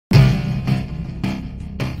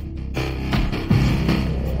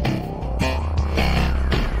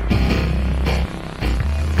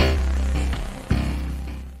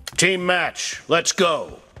Team match, let's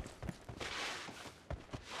go.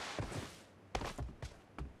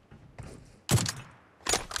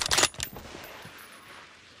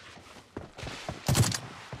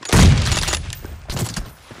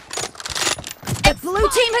 The blue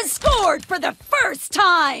team has scored for the first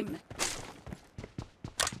time!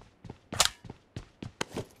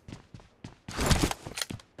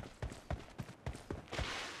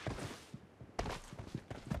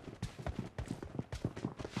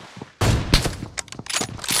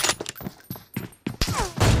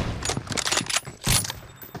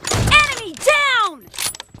 Enemy down!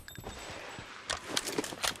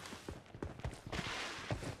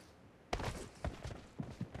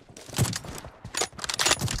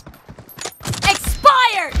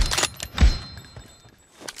 Expired!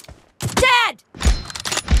 Dead!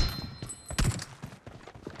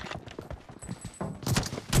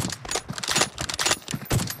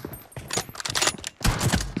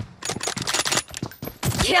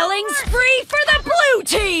 Killing spree for the blue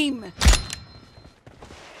team!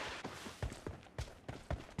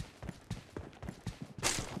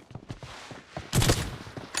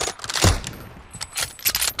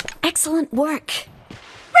 Excellent work.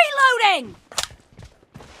 Reloading!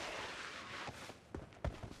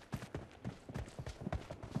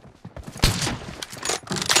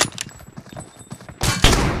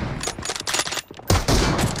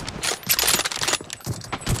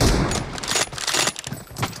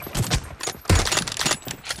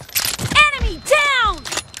 Enemy down!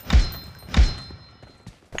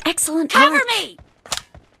 Excellent work. Cover me!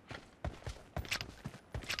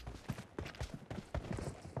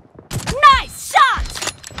 Nice shot!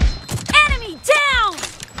 Enemy down!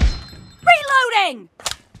 Reloading!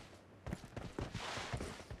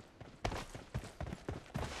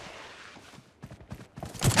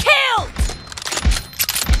 Killed!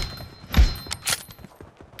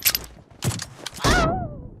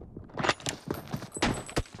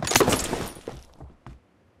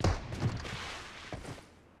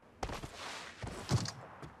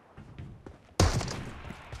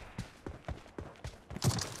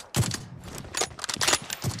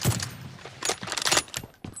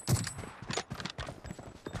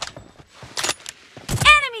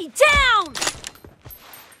 Enemy down!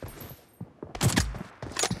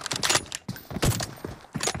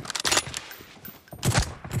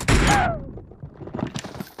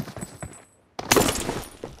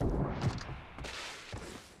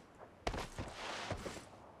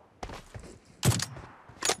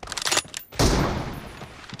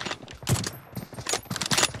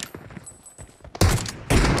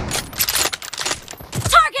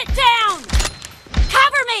 Target down!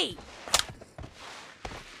 Cover me!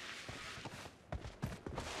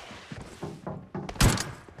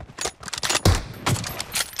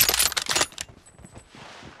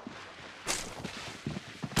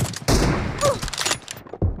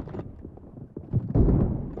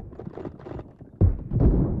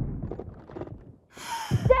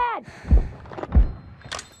 Dead!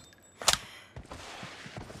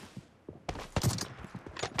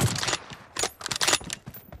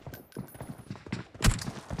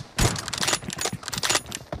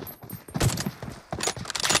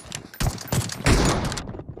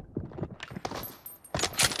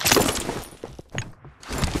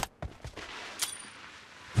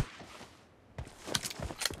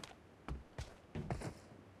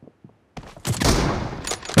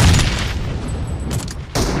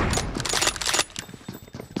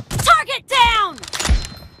 Target down!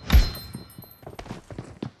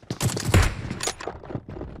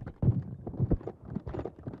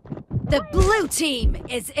 The blue team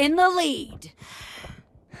is in the lead.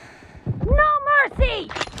 No mercy!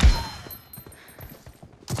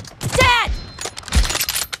 Dead!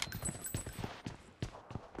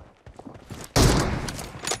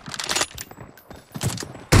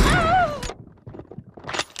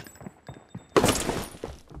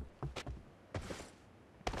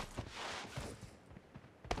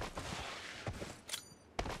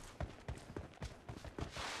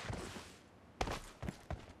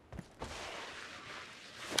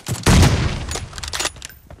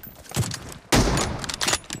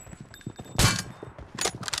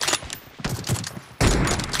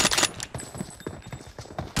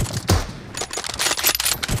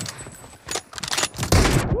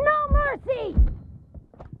 No mercy!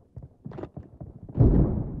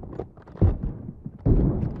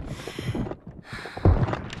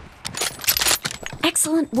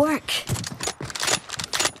 Excellent work.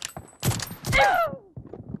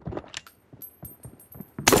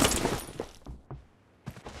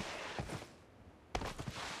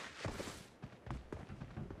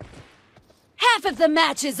 Half of the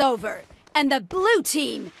match is over, and the blue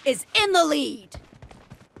team is in the lead.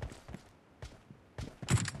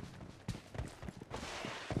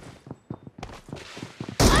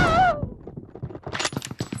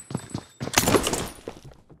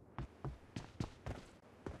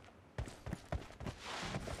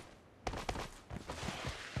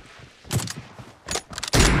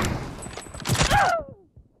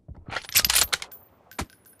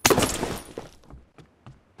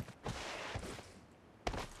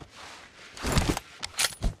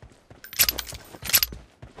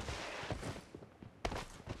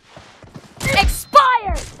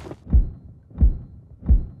 Expired!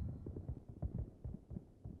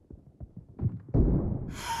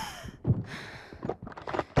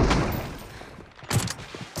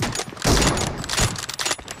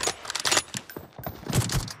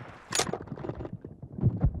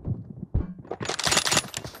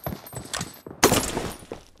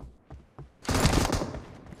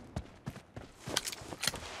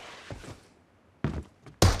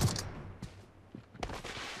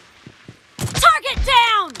 Target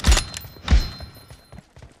down!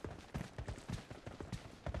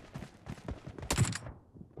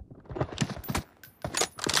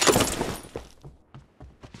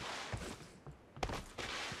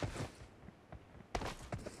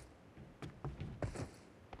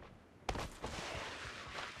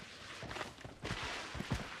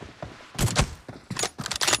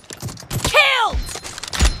 Killed!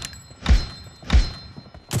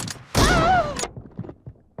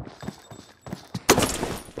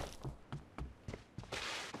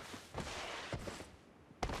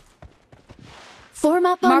 Form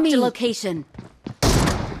up on me. Marked a location.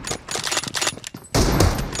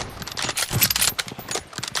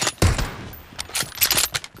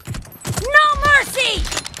 No mercy!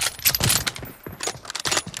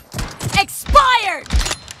 Expired!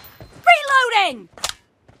 Reloading!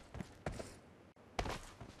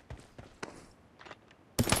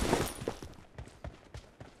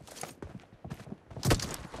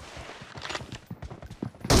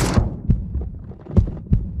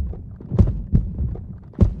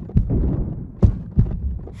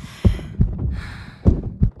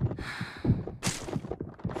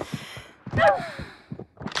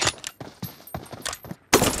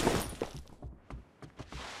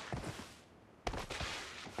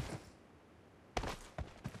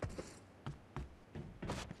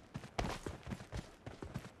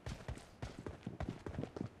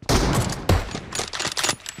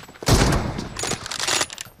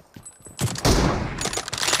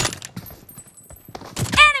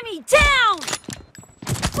 Enemy down!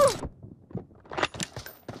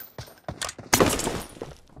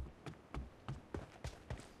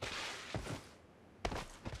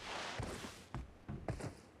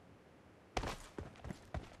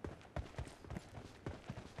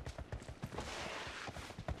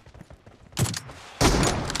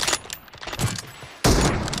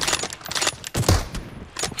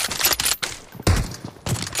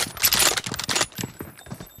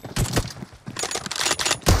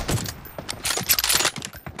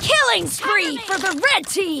 Killing spree for the red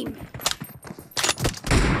team!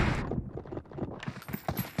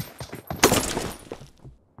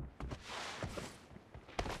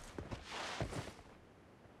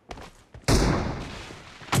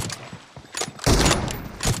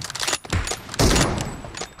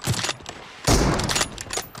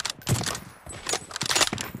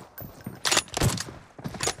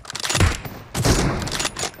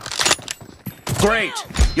 Great!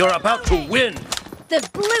 You're about to win! The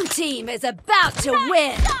blue team is about to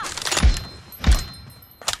win!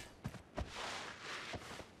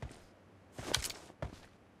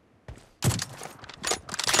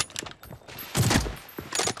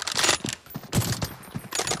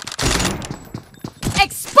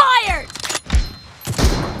 Expired!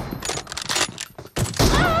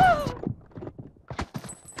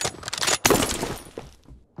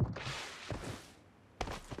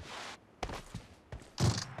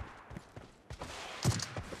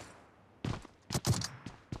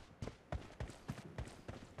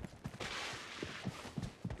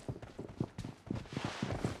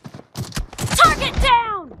 Target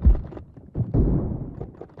down!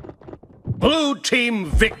 Blue team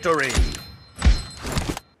victory!